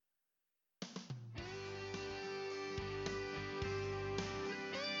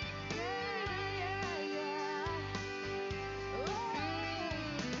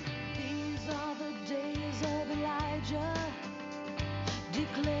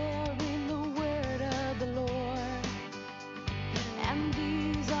declaring the word of the Lord. And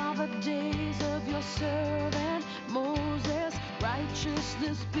these are the days of your servant Moses,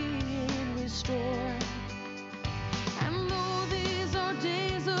 righteousness being restored. And though these are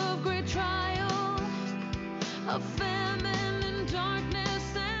days of great trial, of famine and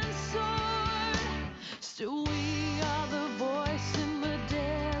darkness and sword, still we are the voice in the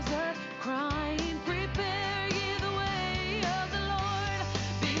desert, crying, prepare ye the way of the Lord.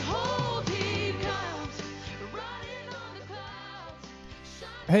 Behold, he comes, riding on the clouds.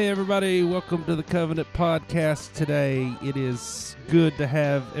 Hey everybody, welcome to the Covenant Podcast today. It is good to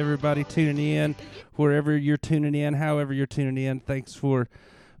have everybody tuning in, wherever you're tuning in, however you're tuning in. Thanks for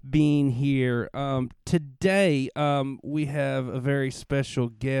being here. Today, we have a very special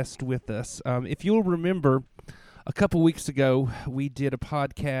guest with us. If you'll remember, a couple weeks ago, we did a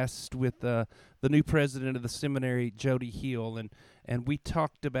podcast with the new president of the seminary, Jody Hill, and we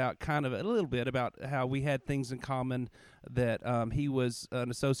talked about kind of a little bit about how we had things in common, that he was an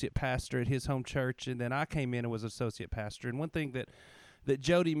associate pastor at his home church, and then I came in and was associate pastor. And one thing that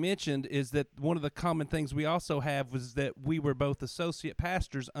Jody mentioned is that one of the common things we also have was that we were both associate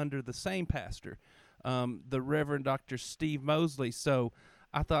pastors under the same pastor, the Reverend Dr. Steve Mosley. So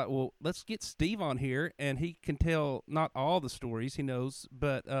I thought, well, let's get Steve on here, and he can tell not all the stories he knows,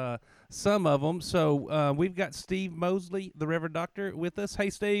 but some of them. So we've got Steve Mosley, the Reverend Doctor, with us. Hey,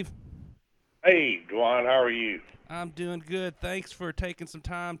 Steve. Hey, Dwan, how are you? I'm doing good. Thanks for taking some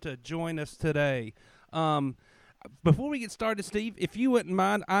time to join us today. Before we get started, Steve, if you wouldn't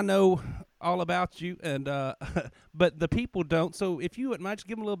mind, I know all about you, and but the people don't. So if you wouldn't mind, just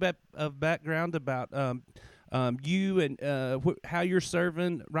give them a little bit of background about you and how you're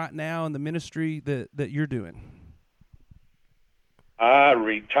serving right now in the ministry that you're doing. I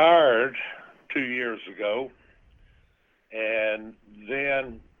retired 2 years ago, and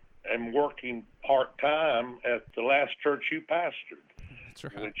then am working part-time at the last church you pastored, That's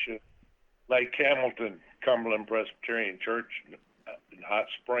right. which is Lake Hamilton Cumberland Presbyterian Church in Hot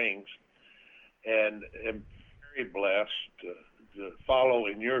Springs, and am very blessed to follow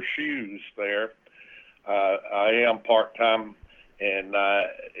in your shoes there. I am part-time, and I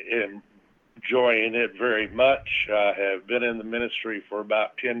am enjoying it very much. I have been in the ministry for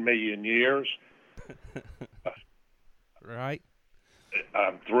about 10 million years. Right.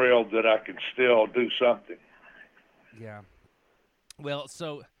 I'm thrilled that I can still do something. Yeah. Well,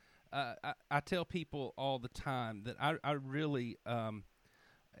 so I tell people all the time that I really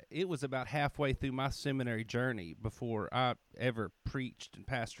it was about halfway through my seminary journey before I ever preached and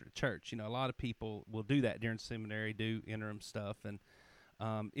pastored a church. You know, a lot of people will do that during seminary, do interim stuff, and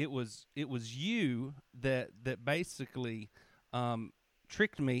it was you that basically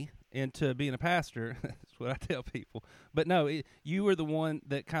tricked me into being a pastor. That's what I tell people. But no, you were the one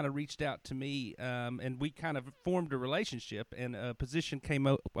that kind of reached out to me, and we kind of formed a relationship, and a position came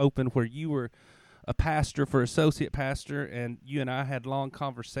open where you were a pastor for associate pastor, and you and I had long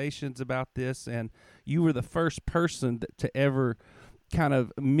conversations about this, and you were the first person to ever kind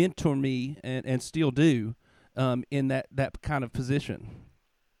of mentor me and still do in that kind of position.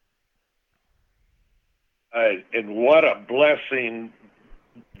 And what a blessing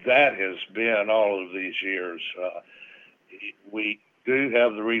that has been all of these years. We do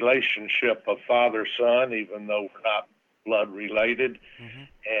have the relationship of father-son, even though we're not blood related,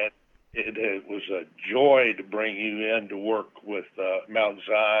 and it was a joy to bring you in to work with Mount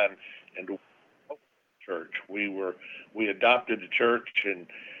Zion and to church. We adopted the church,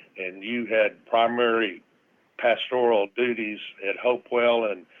 and you had primary pastoral duties at Hopewell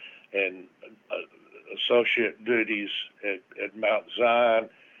and associate duties at Mount Zion,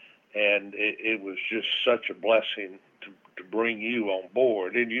 and it was just such a blessing to bring you on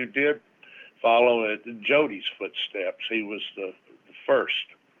board. And you did follow in Jody's footsteps. He was the first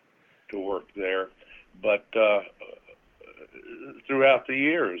to work there, but throughout the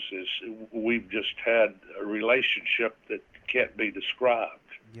years, we've just had a relationship that can't be described.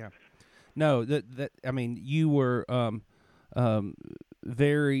 Yeah, no, I mean, you were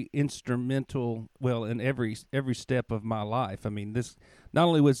very instrumental. Well, in every step of my life. I mean, this not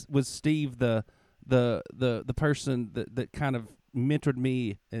only was Steve the person that kind of mentored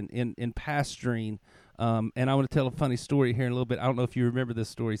me in pastoring. And I want to tell a funny story here in a little bit. I don't know if you remember this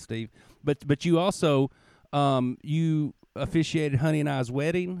story, Steve, but you also you officiated Honey and I's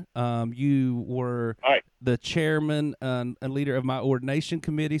wedding. You were the chairman and leader of my ordination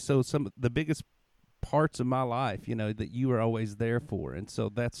committee. So some of the biggest parts of my life, you know, that you were always there for. And so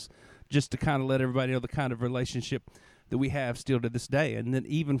that's just to kind of let everybody know the kind of relationship that we have still to this day. And then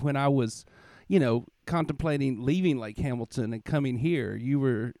even when I was, contemplating leaving Lake Hamilton and coming here. You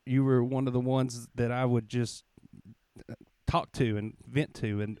were one of the ones that I would just talk to and vent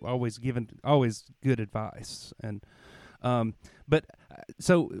to, and always good advice. And but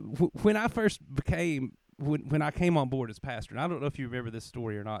so when I first when I came on board as pastor, and I don't know if you remember this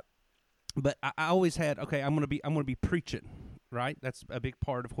story or not, but I always had, okay, I'm gonna be preaching, right? That's a big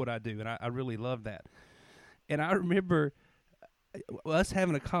part of what I do, and I really love that. And I remember us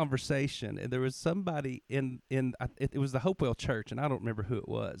having a conversation, and there was somebody it was the Hopewell Church, and I don't remember who it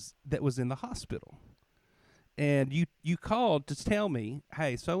was, that was in the hospital. And you called to tell me,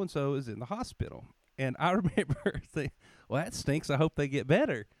 hey, so and so is in the hospital. And I remember saying, well, that stinks. I hope they get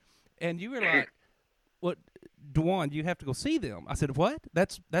better. And you were like, what, Dwan, you have to go see them. I said, what?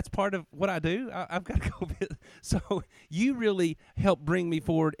 That's part of what I do? I've got to go visit. So you really helped bring me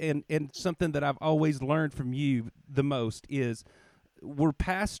forward, and something that I've always learned from you the most is we're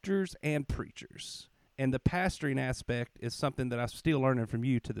pastors and preachers. And the pastoring aspect is something that I'm still learning from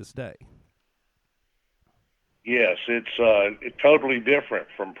you to this day. Yes, it's totally different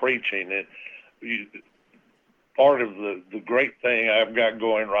from preaching. Part of the great thing I've got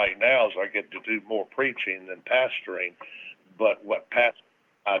going right now is I get to do more preaching than pastoring, but what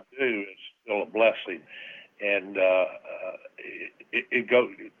I do is still a blessing, and it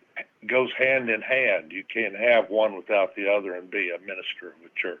goes hand in hand. You can't have one without the other and be a minister of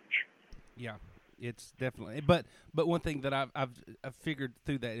a church. Yeah, it's definitely. But one thing that I've figured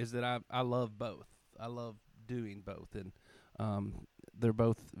through that is that I love both. I love doing both, and they're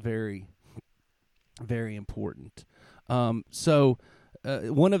both very, very important. So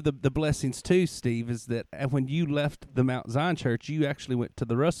one of the blessings too, Steve, is that when you left the Mount Zion Church, you actually went to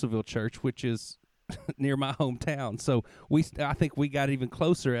the Russellville Church, which is near my hometown. So I think we got even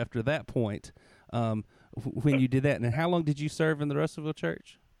closer after that point when you did that. And how long did you serve in the Russellville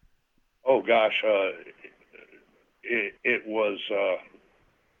Church? Oh gosh, it was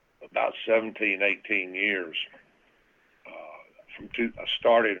about 17, 18 years. I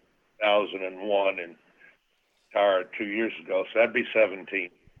started in 2001 and retired 2 years ago, so that'd be 17.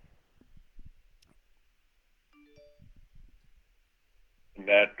 And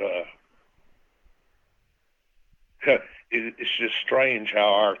that it's just strange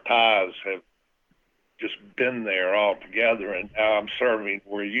how our ties have just been there all together, and now I'm serving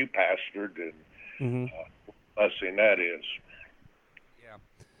where you pastored, and blessing that is.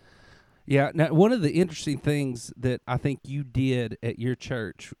 Yeah. Now, one of the interesting things that I think you did at your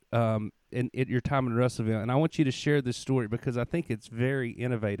church, and at your time in Russellville, and I want you to share this story because I think it's very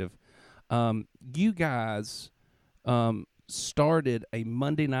innovative. You guys started a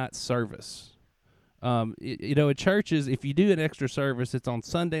Monday night service. At churches, if you do an extra service, it's on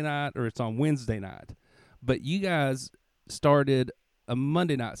Sunday night or it's on Wednesday night. But you guys started a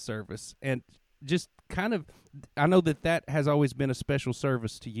Monday night service, and just kind of, I know that has always been a special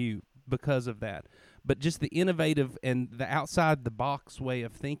service to you because of that. But just the innovative and the outside the box way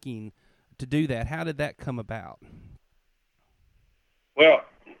of thinking to do that, how did that come about? Well,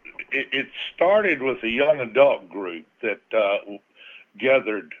 it started with a young adult group that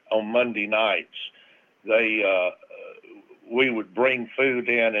gathered on Monday nights. We would bring food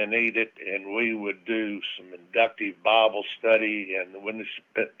in and eat it, and we would do some inductive Bible study, and when we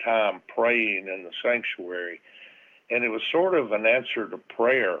spent time praying in the sanctuary. And it was sort of an answer to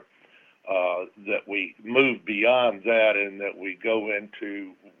prayer that we moved beyond that, and that we go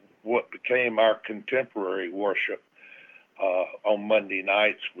into what became our contemporary worship on Monday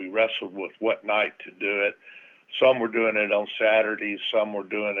nights. We wrestled with what night to do it. Some were doing it on Saturdays, some were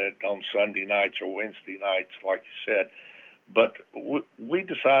doing it on Sunday nights or Wednesday nights, like you said. But we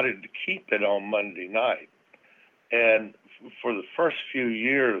decided to keep it on Monday night. And for the first few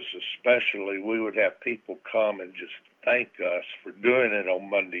years especially, we would have people come and just thank us for doing it on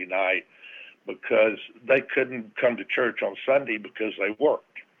Monday night, because they couldn't come to church on Sunday because they worked.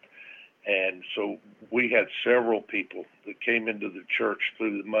 And so we had several people that came into the church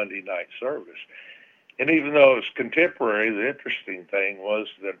through the Monday night service. And even though it's contemporary, the interesting thing was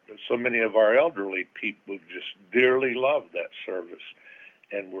that so many of our elderly people just dearly loved that service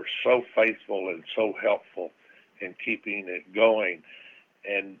and were so faithful and so helpful in keeping it going.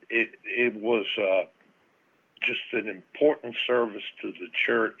 And it was just an important service to the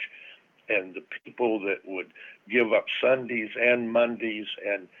church, and the people that would give up Sundays and Mondays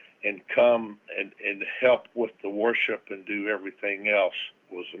and come and help with the worship and do everything else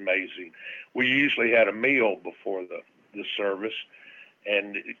was amazing. We usually had a meal before the service,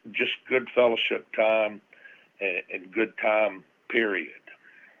 and just good fellowship time and good time, period.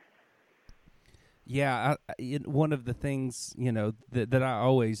 Yeah, one of the things that I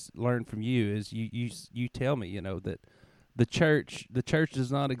always learn from you is you tell me that the church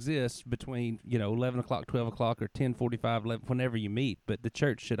does not exist between 11 o'clock, 12 o'clock, or 10:45, 11, whenever you meet, but the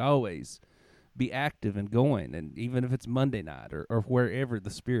church should always be active and going, and even if it's Monday night or wherever the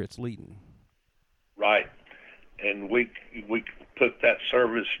Spirit's leading. Right. And we put that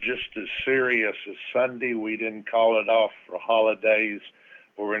service just as serious as Sunday. We didn't call it off for holidays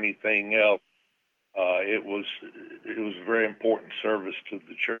or anything else. It was a very important service to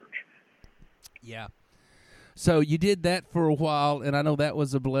the church. Yeah. So you did that for a while, and I know that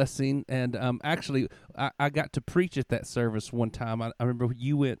was a blessing. And actually, I got to preach at that service one time. I remember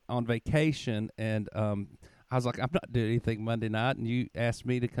you went on vacation, and I was like, I'm not doing anything Monday night, and you asked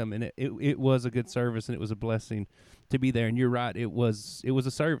me to come in. It was a good service, and it was a blessing to be there. And you're right, it was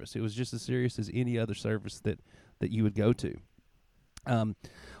a service. It was just as serious as any other service that you would go to.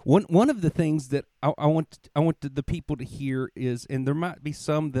 One of the things that I want the people to hear is, and there might be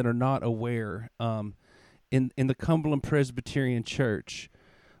some that are not aware, in the Cumberland Presbyterian Church,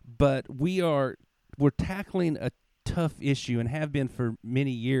 but we're tackling a tough issue and have been for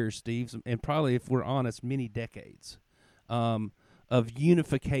many years, Steve, and probably, if we're honest, many decades, of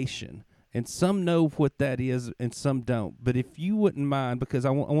unification. And some know what that is and some don't. But if you wouldn't mind, because I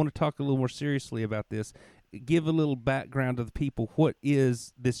want to talk a little more seriously about this, give a little background to the people. What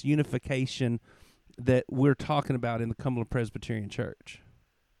is this unification that we're talking about in the Cumberland Presbyterian Church?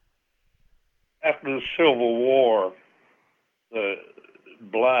 After the Civil War, the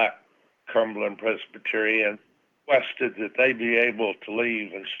black Cumberland Presbyterians requested that they be able to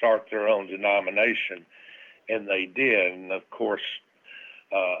leave and start their own denomination, and they did. And of course,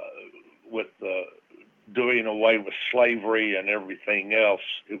 with the doing away with slavery and everything else,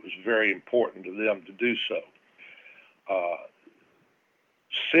 it was very important to them to do so.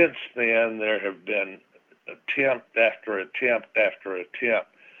 Since then, there have been attempt after attempt after attempt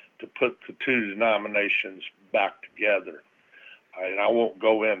to put the two denominations back together. And I won't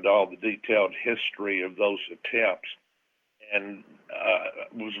go into all the detailed history of those attempts. And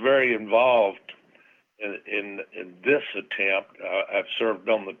was very involved in this attempt. I've served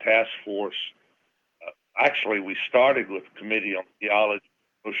on the task force. Actually, we started with the Committee on Theology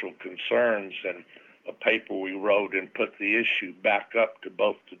and Social Concerns, and a paper we wrote and put the issue back up to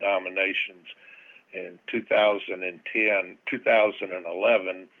both denominations. In 2010,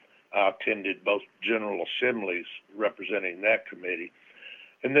 2011, I attended both General Assemblies representing that committee.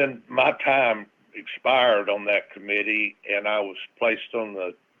 And then my time expired on that committee, and I was placed on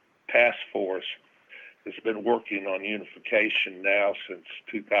the task force that's been working on unification now since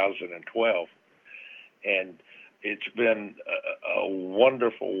 2012. And it's been a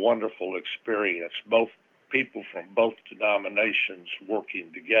wonderful, wonderful experience, both people from both denominations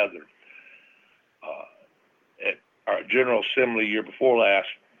working together. At our General Assembly year before last,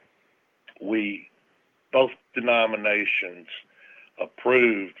 both denominations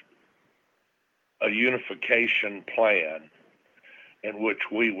approved a unification plan in which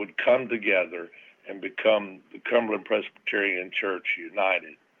we would come together and become the Cumberland Presbyterian Church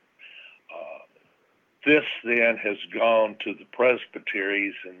United. This then has gone to the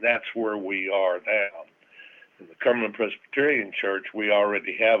presbyteries, and that's where we are now. In the Cumberland Presbyterian Church, we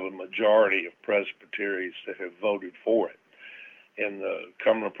already have a majority of presbyteries that have voted for it. In the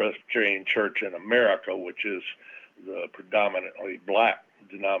Cumberland Presbyterian Church in America, which is the predominantly black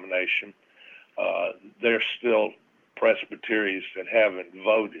denomination, there's still presbyteries that haven't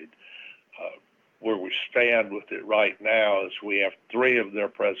voted. Where we stand with it right now is we have 3 of their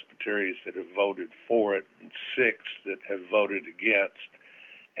presbyteries that have voted for it and 6 that have voted against.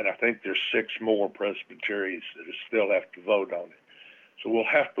 And I think there's 6 more presbyteries that still have to vote on it. So we'll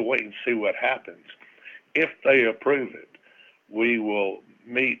have to wait and see what happens. If they approve it, we will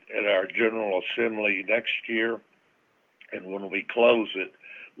meet at our General Assembly next year, and when we close it,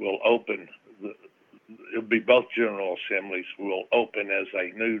 we'll open, it'll be both General Assemblies, we'll open as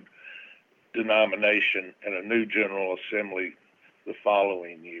a new denomination and a new General Assembly the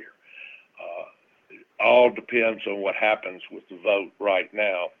following year. It all depends on what happens with the vote right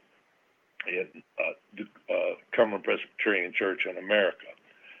now in the Cumberland Presbyterian Church in America.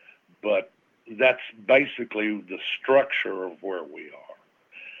 But that's basically the structure of where we are.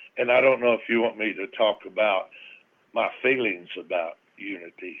 And I don't know if you want me to talk about my feelings about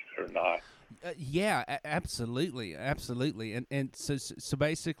unity or not. Yeah, absolutely, and so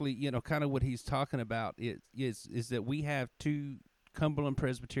basically, kind of what he's talking about is that we have 2 Cumberland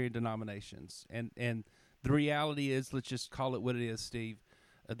Presbyterian denominations, and the reality is, let's just call it what it is, Steve.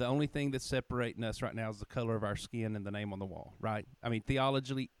 The only thing that's separating us right now is the color of our skin and the name on the wall, right? I mean,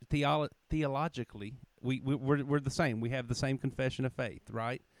 theologically, we're the same. We have the same confession of faith,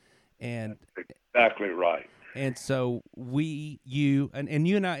 right? And exactly right. And so you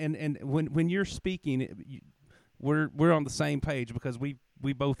and I, and when you're speaking, we're on the same page because we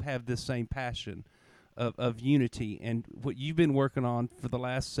both have this same passion of unity, and what you've been working on for the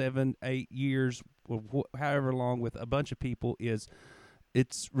last 7-8 years, or however long, with a bunch of people is.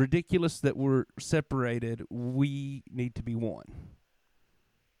 It's ridiculous that we're separated. We need to be one.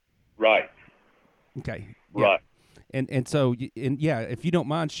 Right. Okay. Yeah. Right. And so, if you don't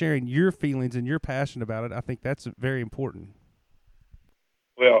mind sharing your feelings and your passion about it, I think that's very important.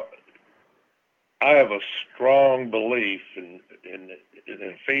 Well, I have a strong belief in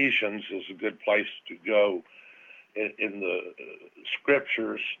Ephesians is a good place to go in the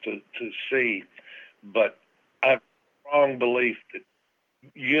scriptures to see, but I have a strong belief that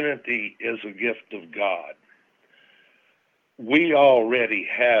unity is a gift of God. We already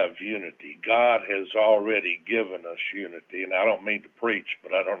have unity. God has already given us unity, and I don't mean to preach,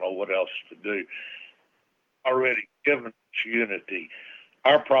 but I don't know what else to do. Already given us unity.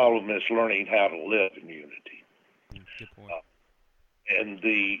 Our problem is learning how to live in unity. Good point. And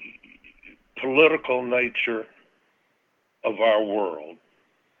the political nature of our world,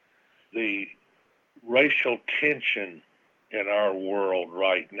 the racial tension in our world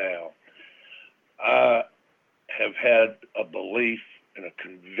right now, I have had a belief and a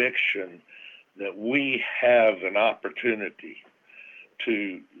conviction that we have an opportunity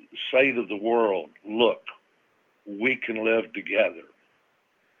to say to the world, look, we can live together.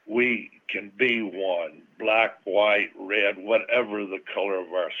 We can be one, black, white, red, whatever the color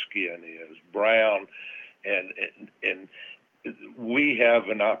of our skin is, brown, and we have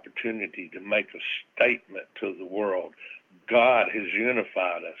an opportunity to make a statement to the world. God has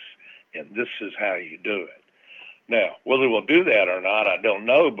unified us, and this is how you do it. Now, whether we'll do that or not, I don't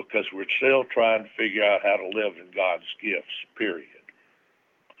know, because we're still trying to figure out how to live in God's gifts, period.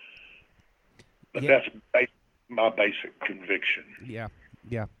 But that's my basic conviction. Yeah.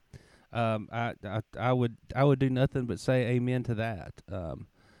 I would do nothing but say amen to that.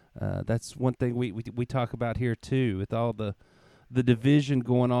 That's one thing we talk about here too, with all the division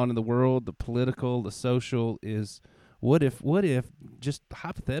going on in the world, the political, the social, is what if just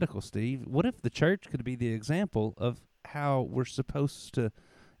hypothetical, Steve, what if the church could be the example of how we're supposed to,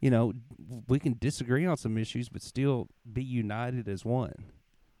 we can disagree on some issues but still be united as one.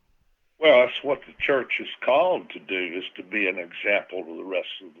 Well, that's what the church is called to do, is to be an example to the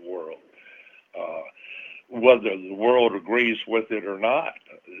rest of the world. Whether the world agrees with it or not,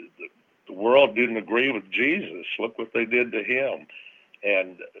 the world didn't agree with Jesus. Look what they did to him.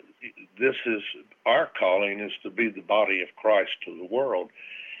 And this is our calling, is to be the body of Christ to the world.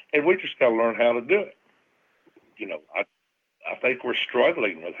 And we just got to learn how to do it. I think we're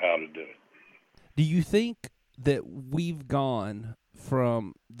struggling with how to do it. Do you think that we've gone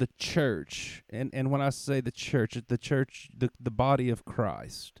from the church, and when I say the church, the body of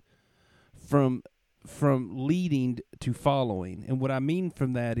Christ, from leading to following? And what I mean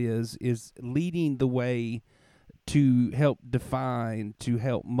from that is leading the way, to help define, to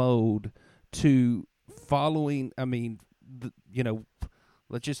help mold, to following. I mean,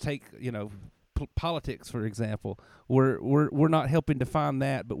 let's just take politics for example. We're not helping define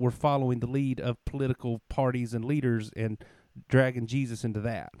that, but we're following the lead of political parties and leaders and dragging Jesus into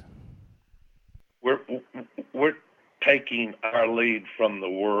that. We're taking our lead from the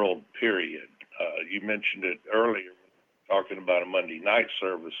world, period. You mentioned it earlier, talking about a Monday night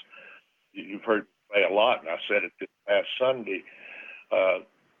service. You've heard me say a lot, and I said it this past Sunday.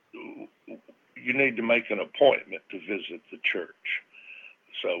 You need to make an appointment to visit the church.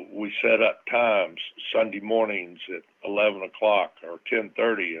 So we set up times Sunday mornings at 11 o'clock or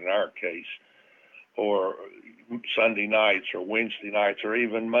 10:30 in our case, or Sunday nights or Wednesday nights or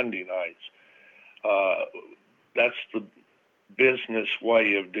even Monday nights. That's the business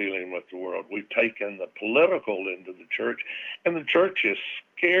way of dealing with the world. We've taken the political into the church, and the church is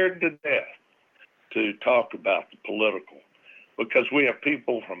scared to death to talk about the political, because we have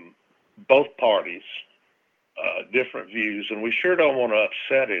people from both parties, different views, and we sure don't want to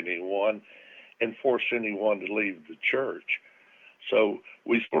upset anyone and force anyone to leave the church. So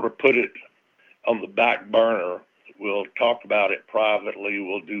we sort of put it on the back burner. We'll talk about it privately.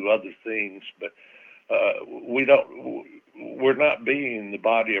 We'll do other things, but we're not being the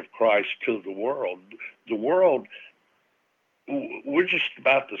body of Christ to the world. The world, we're just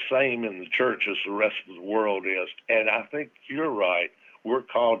about the same in the church as the rest of the world is. And I think you're right. We're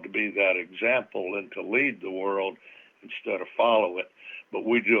called to be that example and to lead the world instead of follow it. but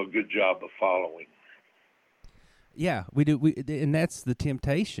we do a good job of following. Yeah, we do. And that's the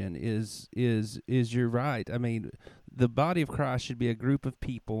temptation. Is you're right. I mean, the body of Christ should be a group of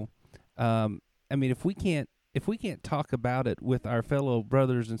people. I mean, if we can't talk about it with our fellow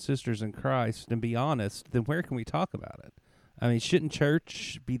brothers and sisters in Christ and be honest, then where can we talk about it? I mean, shouldn't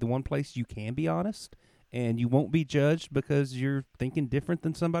church be the one place you can be honest and you won't be judged because you're thinking different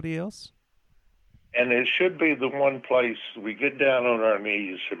than somebody else? And it should be the one place we get down on our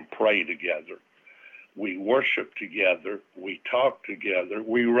knees and pray together. We worship together. We talk together.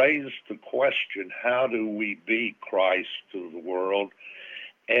 We raise the question, how do we be Christ to the world?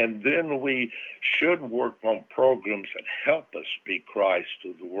 And then we should work on programs that help us be Christ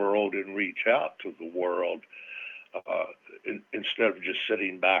to the world and reach out to the world instead of just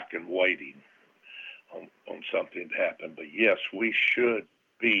sitting back and waiting on something to happen. But yes, we should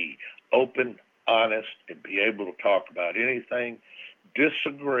be open, honest, and be able to talk about anything,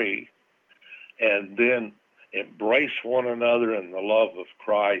 disagree, and then embrace one another in the love of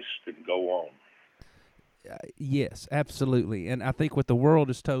Christ and go on. Yes, absolutely. And I think what the world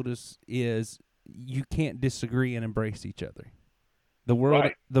has told us is you can't disagree and embrace each other. The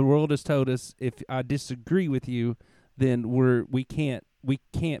world has told us if I disagree with you, then we can't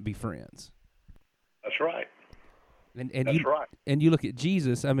be friends. That's right. That's right. And you look at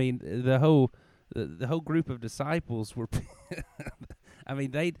Jesus. I mean, the whole group of disciples were. I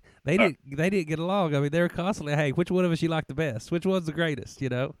mean, they didn't get along. I mean, they were constantly, hey, which one of us you like the best? Which one's the greatest? You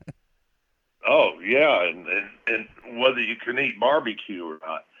know. Oh yeah, and whether you can eat barbecue or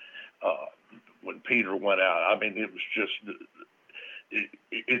not. When Peter went out, I mean, it was just.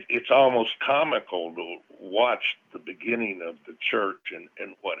 It's almost comical to watch the beginning of the church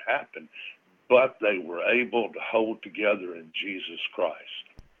and what happened, but they were able to hold together in Jesus Christ.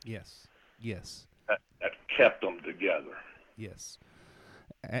 Yes. That kept them together. Yes.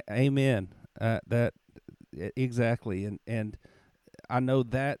 Amen. That exactly, and I know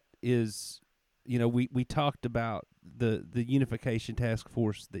that is, you know, we talked about the unification task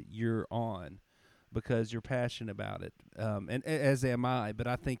force that you're on because you're passionate about it, and as am I. But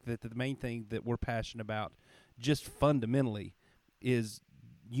I think that the main thing that we're passionate about, just fundamentally, is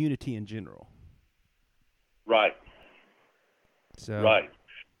unity in general. Right. So. Right.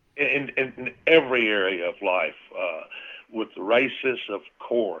 In every area of life, with the races, of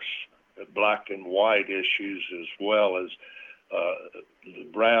course, the black and white issues, as well as the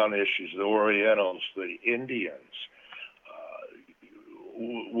brown issues, the Orientals, the Indians.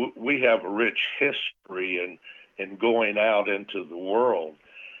 We have a rich history in going out into the world,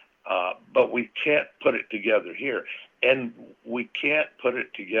 but we can't put it together here. And we can't put it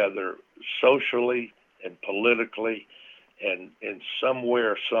together socially and politically, and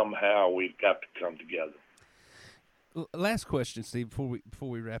somewhere, somehow, we've got to come together. Last question, Steve, before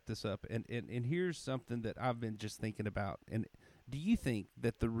we wrap this up, and here's something that I've been just thinking about. And do you think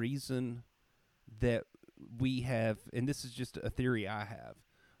that the reason that we have, and this is just a theory I have,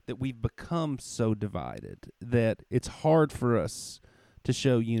 that we've become so divided that it's hard for us to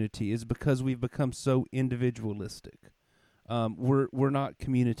show unity is because we've become so individualistic? We're not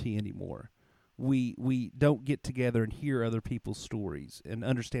community anymore. We don't get together and hear other people's stories and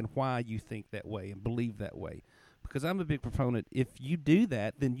understand why you think that way and believe that way. Because I'm a big proponent, if you do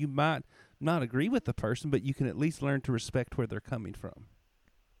that, then you might not agree with the person, but you can at least learn to respect where they're coming from.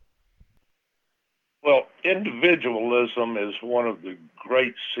 Well, individualism is one of the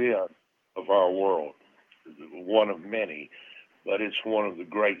great sins of our world, one of many, but it's one of the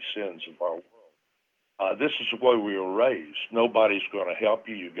great sins of our world. This is the way we were raised. Nobody's going to help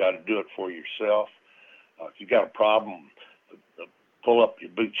you. You've got to do it for yourself. If you got a problem, pull up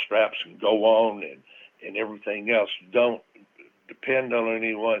your bootstraps and go on, and everything else. Don't depend on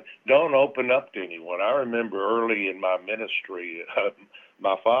anyone. Don't open up to anyone. I remember early in my ministry,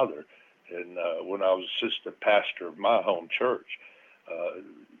 my father, and when I was assistant pastor of my home church,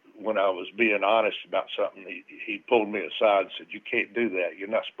 when I was being honest about something, he pulled me aside and said, "You can't do that. You're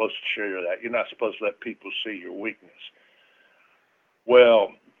not supposed to share that. You're not supposed to let people see your weakness."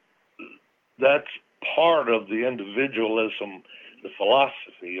 Well, that's part of the individualism, the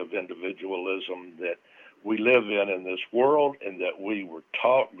philosophy of individualism that we live in this world and that we were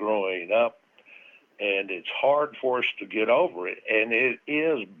taught growing up. And it's hard for us to get over it. And it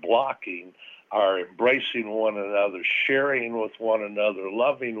is blocking our embracing one another, sharing with one another,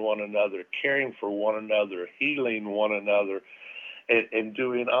 loving one another, caring for one another, healing one another, and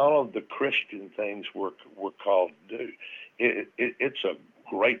doing all of the Christian things we're called to do. It's a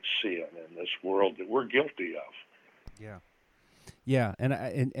great sin in this world that we're guilty of. Yeah. Yeah,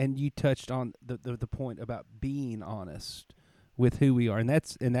 and you touched on the point about being honest with who we are, and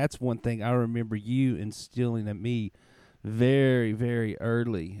that's one thing I remember you instilling in me very, very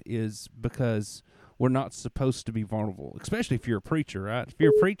early, is because we're not supposed to be vulnerable, especially if you're a preacher, right? If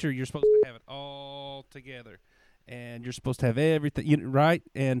you're a preacher, you're supposed to have it all together, and you're supposed to have everything, right?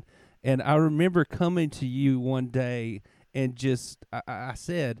 And I remember coming to you one day and just I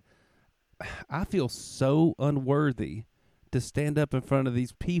said, I feel so unworthy to stand up in front of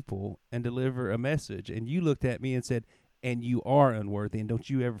these people and deliver a message. And you looked at me and said, and you are unworthy, and don't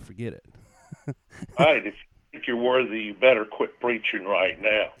you ever forget it. Right. If you think you're worthy, you better quit preaching right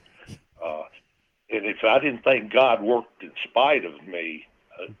now. And if I didn't think God worked in spite of me,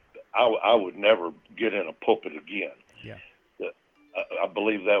 I would never get in a pulpit again. Yeah. I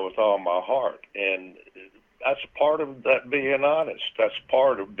believe that with all my heart. And that's part of that being honest. That's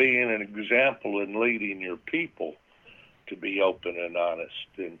part of being an example and leading your people to be open and honest.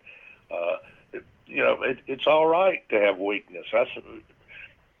 And, it's all right to have weakness.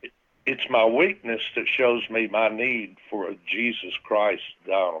 It's my weakness that shows me my need for Jesus Christ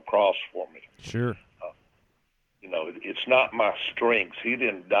down on a cross for me. Sure. It's not my strengths. He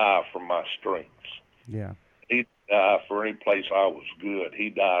didn't die for my strengths. Yeah. He didn't die for any place I was good. He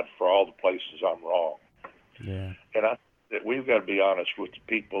died for all the places I'm wrong. Yeah. And I that we've got to be honest with the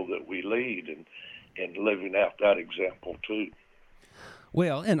people that we lead and living out that example too.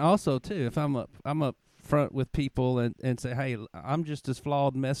 Well, and also too, if I'm up front with people and say, hey, I'm just as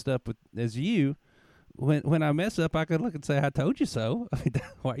flawed and messed up as you. When I mess up, I can look and say, I told you so.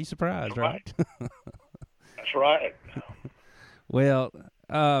 Why are you surprised, right? That's right. Well,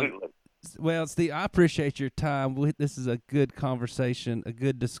 Steve, I appreciate your time. This is a good conversation, a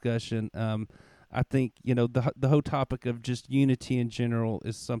good discussion. I think, the whole topic of just unity in general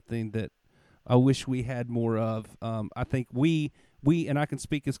is something that I wish we had more of. I think we and I can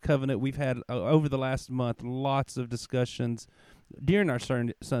speak as Covenant, we've had over the last month lots of discussions during our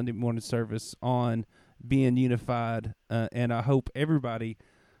Sunday morning service on being unified, and I hope everybody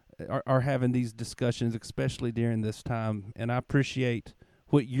are having these discussions, especially during this time. And I appreciate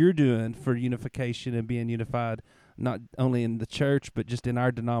what you're doing for unification and being unified, not only in the church, but just in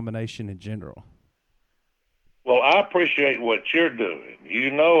our denomination in general. Well, I appreciate what you're doing.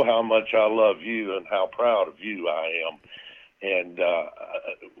 You know how much I love you and how proud of you I am. And,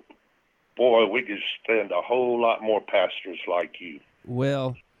 boy, we could stand a whole lot more pastors like you.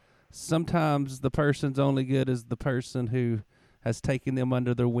 Well, sometimes the person's only good as the person who has taken them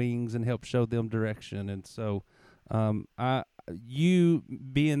under their wings and helped show them direction. And so you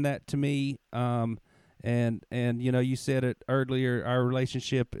being that to me, and you said it earlier, our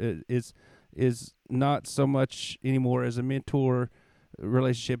relationship is not so much anymore as a mentor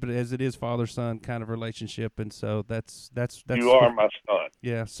relationship as it is father-son kind of relationship. And so that's you are my son.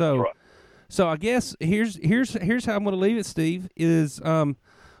 Yeah. So right. So I guess here's how I'm going to leave it, Steve, is one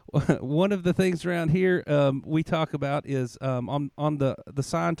of the things around here we talk about is on the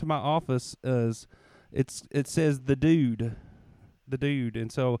sign to my office is it says the dude,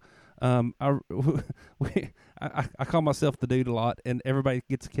 and so I call myself the dude a lot, and everybody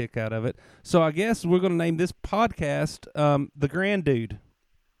gets a kick out of it. So I guess we're going to name this podcast the Granddude.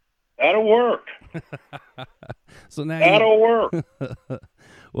 That'll work. So now that'll work.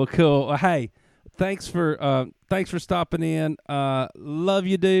 Well, cool. Well, hey, thanks for stopping in. Love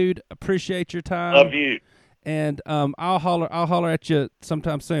you, dude. Appreciate your time. Love you. And I'll holler at you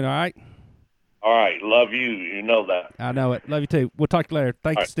sometime soon. All right. All right. Love you. You know that. I know it. Love you too. We'll talk to you later.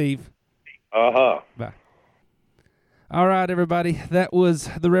 Thank you, Steve. Bye. All right, everybody. That was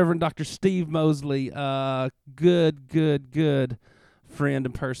the Reverend Dr. Steve Mosley. Good friend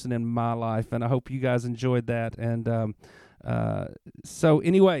and person in my life, and I hope you guys enjoyed that. And so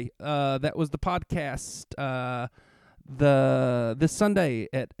anyway, that was the podcast. This Sunday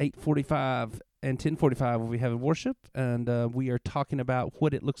at 8:45 and 10:45 we'll be having worship, and we are talking about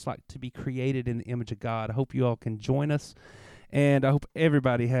what it looks like to be created in the image of God. I hope you all can join us, and I hope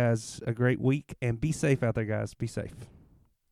everybody has a great week, and be safe out there, guys. Be safe.